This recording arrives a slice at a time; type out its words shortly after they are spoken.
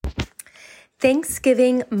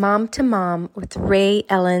Thanksgiving Mom to Mom with Ray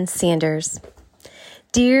Ellen Sanders.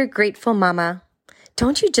 Dear grateful mama,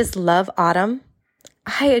 don't you just love autumn?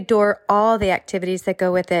 I adore all the activities that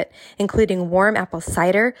go with it, including warm apple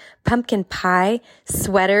cider, pumpkin pie,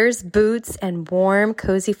 sweaters, boots, and warm,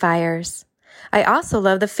 cozy fires. I also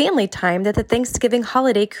love the family time that the Thanksgiving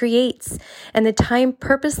holiday creates and the time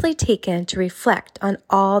purposely taken to reflect on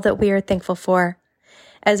all that we are thankful for.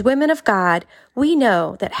 As women of God, we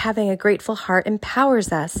know that having a grateful heart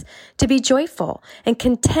empowers us to be joyful and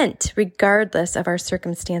content regardless of our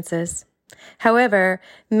circumstances. However,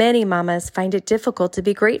 many mamas find it difficult to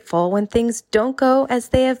be grateful when things don't go as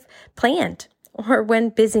they have planned, or when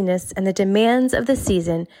busyness and the demands of the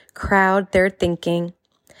season crowd their thinking.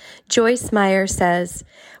 Joyce Meyer says,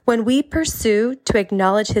 "When we pursue to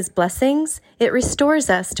acknowledge His blessings, it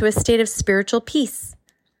restores us to a state of spiritual peace."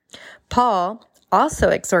 Paul also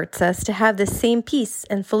exhorts us to have the same peace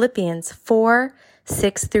in Philippians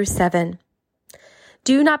 4:6-7.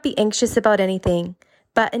 Do not be anxious about anything,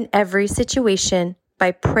 but in every situation,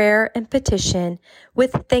 by prayer and petition,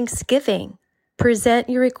 with thanksgiving, present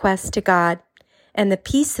your requests to God, and the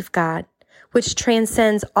peace of God, which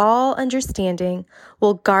transcends all understanding,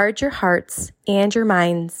 will guard your hearts and your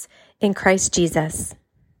minds in Christ Jesus.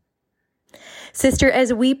 Sister,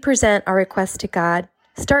 as we present our requests to God,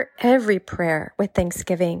 start every prayer with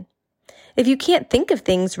thanksgiving. If you can't think of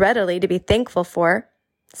things readily to be thankful for,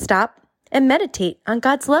 stop and meditate on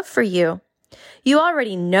God's love for you. You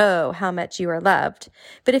already know how much you are loved,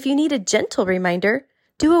 but if you need a gentle reminder,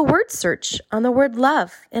 do a word search on the word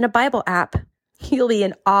love in a Bible app. You'll be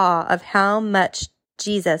in awe of how much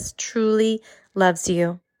Jesus truly loves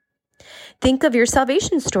you. Think of your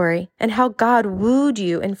salvation story and how God wooed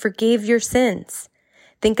you and forgave your sins.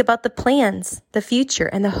 Think about the plans, the future,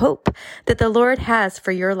 and the hope that the Lord has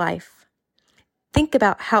for your life. Think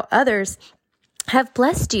about how others have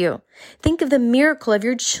blessed you. Think of the miracle of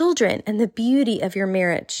your children and the beauty of your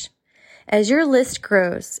marriage. As your list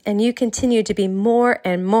grows and you continue to be more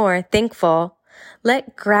and more thankful,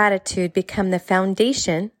 let gratitude become the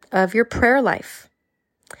foundation of your prayer life.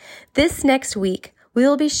 This next week, we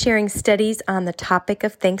will be sharing studies on the topic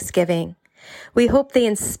of Thanksgiving. We hope they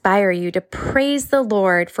inspire you to praise the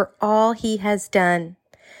Lord for all He has done.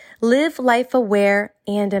 Live life aware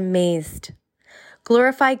and amazed.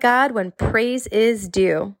 Glorify God when praise is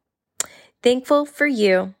due. Thankful for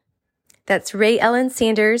you. That's Ray Ellen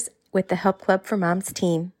Sanders with the Help Club for Moms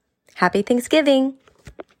team. Happy Thanksgiving.